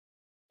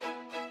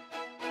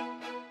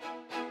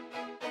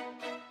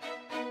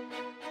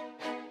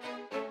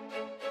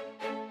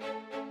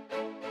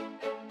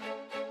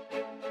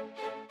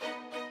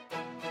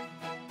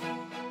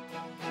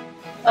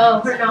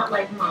Oh, we're not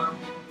like mom.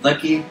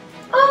 Lucky.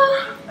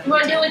 Oh, you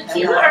want to do it with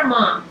you or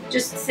mom?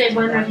 Just say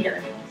one or the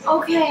other.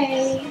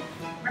 Okay.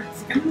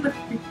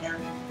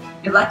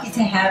 You're lucky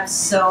to have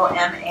so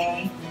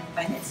M-A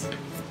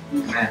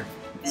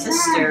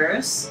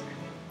sisters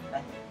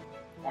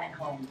at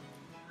home.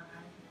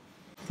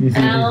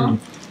 L-I-K-E-M.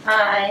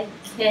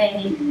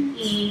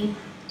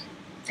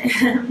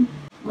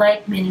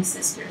 Like many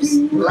sisters.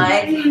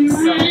 Like so many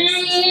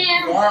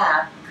sisters.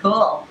 Yeah,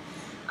 cool.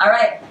 All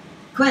right,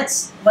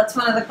 Quince, what's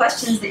one of the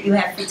questions that you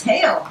have for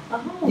Teo?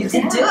 Oh, You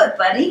can do it,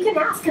 buddy. You can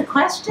ask a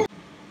question.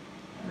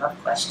 I love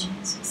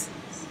questions.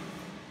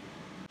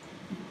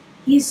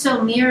 He's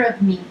so near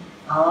of me.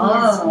 Oh.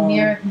 He is so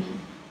near of me.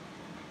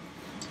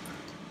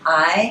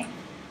 I-F-E-E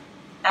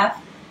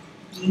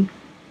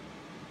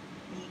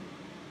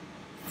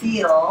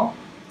feel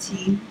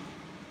T-H-and-A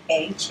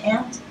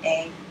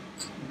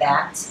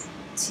that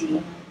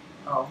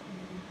T-O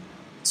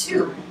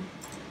 2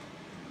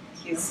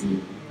 Q.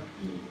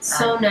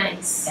 So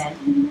nice.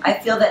 And I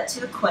feel that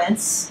too,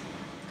 Quince.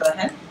 Go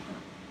ahead.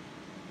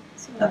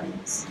 So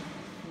nice.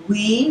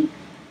 We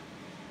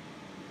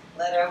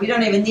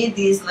don't even need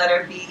these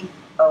letter B,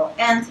 O,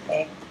 and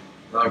A.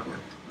 Letterboard.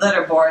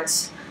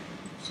 Letterboards.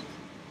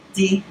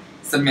 D.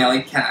 It's a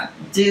Melly cat.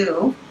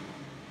 Do.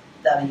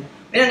 W.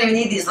 We don't even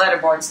need these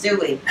letterboards, do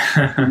we?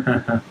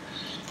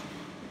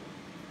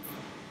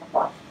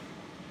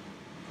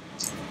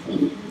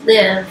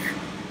 Live.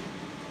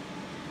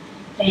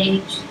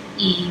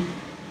 H-E-R-E.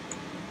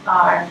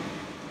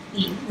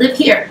 Live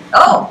here.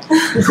 Oh,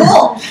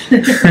 cool.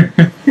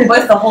 What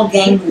if the whole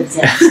gang moves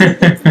in?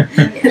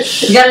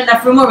 You got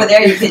enough room over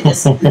there, you can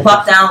just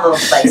plop down a little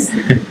place.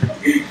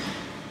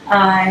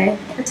 I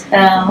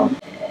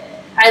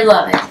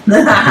love it.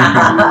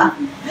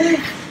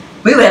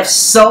 We would have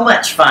so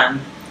much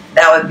fun.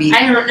 That would be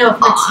I don't know if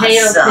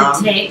Matteo awesome.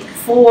 could take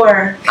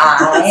 4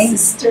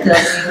 sisters.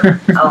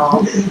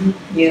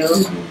 I-W-U-L.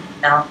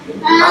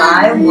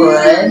 I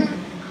would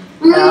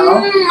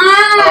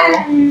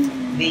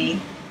L-O-V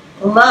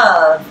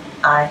love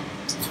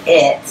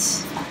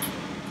it.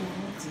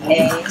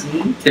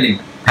 A-D. Kidding.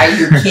 Are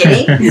you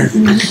kidding?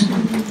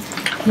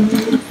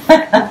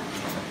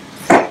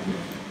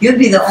 You'd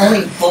be the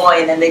only boy,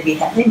 and then they'd be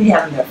having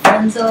their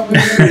friends over,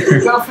 their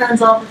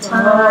girlfriends all the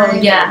time. Oh,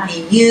 yeah.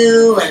 It'd be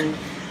you and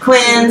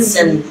Quince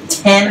and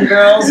 10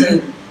 girls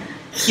in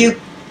cute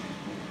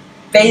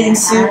bathing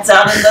suits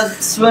out in the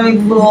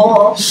swimming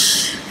pool.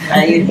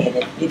 You'd hate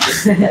it. You'd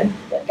just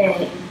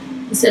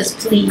He says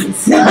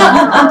please.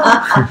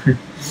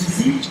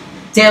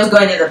 Dale's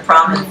going to the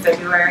prom in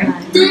February.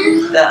 Have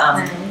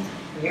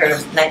you heard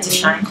of Night to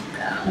Shine?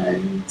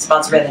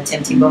 Sponsored by the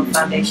Tim Tebow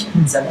Foundation.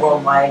 It's a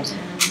worldwide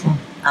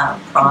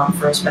prom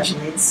for special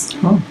needs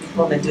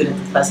people. They do it at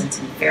the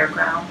Pleasanton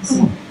Fairgrounds.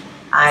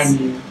 I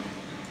knew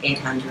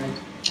 800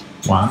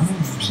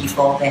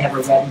 people. They have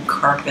a red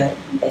carpet.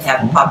 They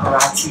have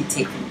paparazzi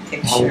taking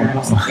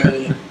pictures.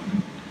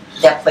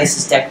 That place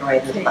is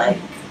decorated like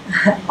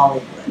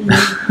Hollywood.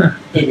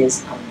 It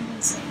is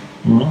amazing.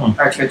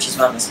 Our church is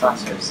one of the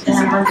sponsors. It's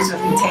a purpose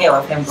with Matteo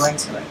of him going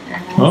to it.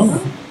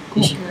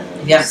 If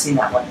you haven't seen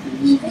that one,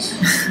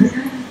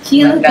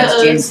 that's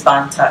James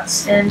Bond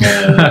tux. And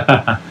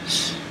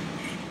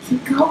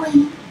keep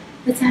going.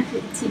 What's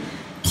happening?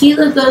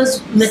 Keela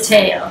goes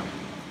Matteo.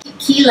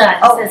 Keela.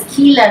 It says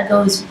Keela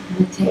goes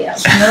Matteo.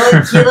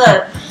 No,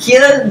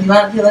 Keela, you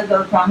want Keela to go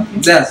to prom with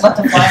you? Yes. What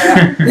the fire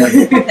up?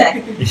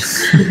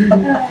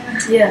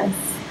 Okay. Yes.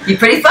 Be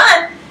pretty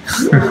fun.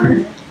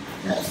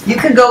 You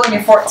can go when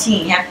you're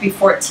 14. You have to be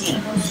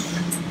 14.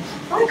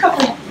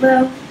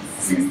 Well,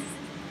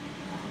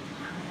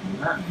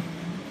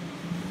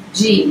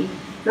 G.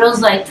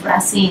 Girls like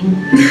dressing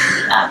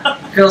up.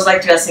 Girls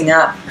like dressing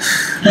up.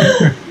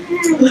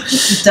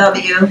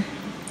 W-E-L-L.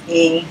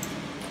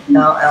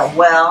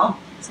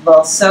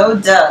 Well, so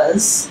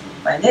does,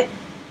 find it,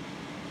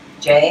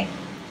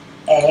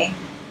 J-A-M-N.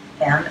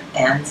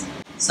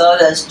 So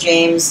does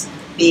James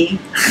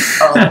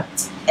B-O-N.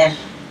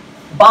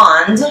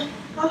 Bond.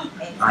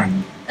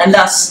 And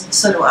thus,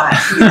 so do I.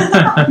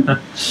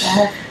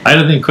 I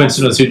don't think Quince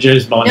knows who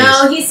James Bond is.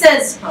 No, he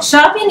says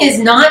shopping is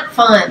not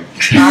fun.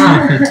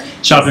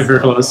 Shopping for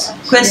clothes.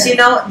 Quince, do you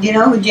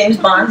know who James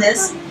Bond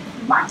is?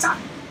 Have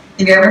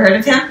you ever heard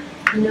of him?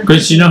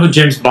 Quince, do you know who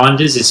James Bond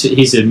is?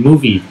 He's a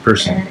movie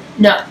person.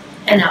 No,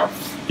 I know.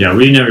 Yeah,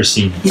 we've never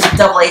seen him. He's a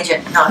double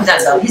agent. No, he's not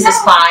a double. He's a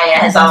spy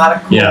and has a lot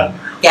of cool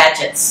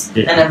gadgets.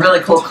 Yeah. And a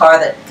really cool car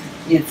that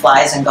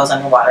flies and goes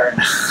underwater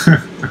and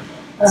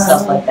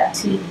stuff like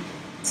that. And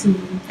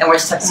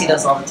wears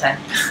tuxedos all the time.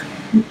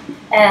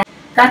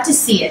 Got to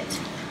see it.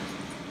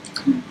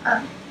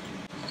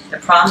 The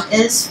prom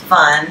is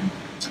fun.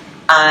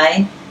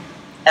 I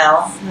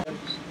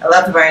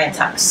love wearing a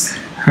tux.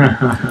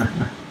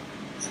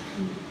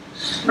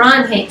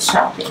 Ron hates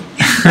shopping.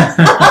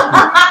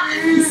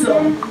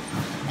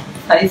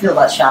 How do you feel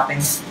about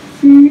shopping?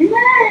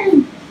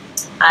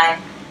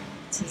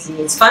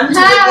 It's fun to do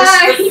this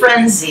with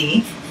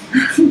frenzy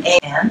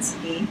and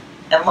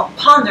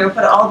ponder,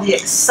 put all the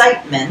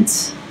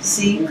excitement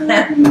see,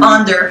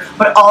 ponder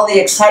what all the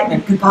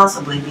excitement could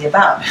possibly be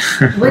about.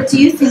 What do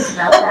you think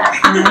about that,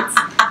 Annette?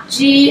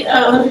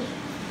 G-O-T-M-O-Y.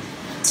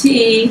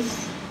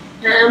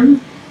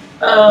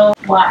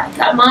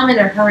 Got Mom in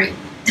a hurry.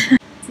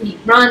 See,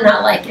 Ron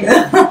not like it.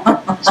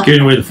 It's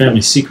giving away the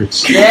family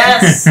secrets.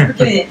 Yes.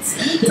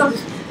 There's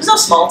no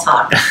small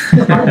talk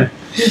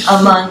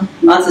among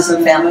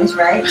autism families,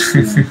 right?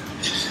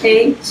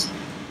 H-E-I.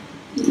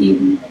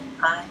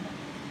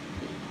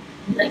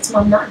 He likes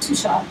Mom not too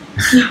sharp.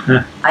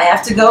 I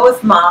have to go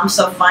with Mom,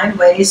 so find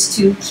ways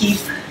to keep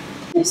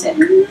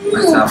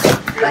Myself.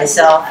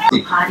 myself.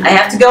 I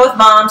have to go with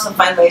Mom, so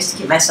find ways to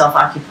keep myself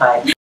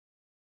occupied.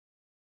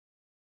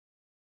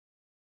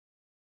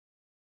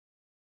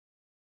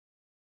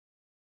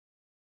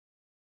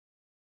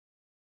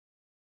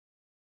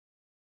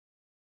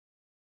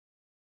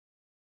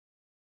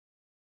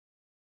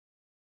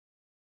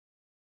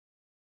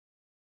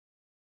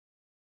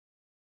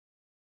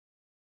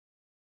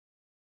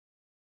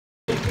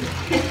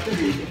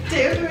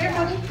 Dave, come here,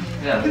 honey.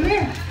 Yeah. Come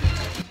here.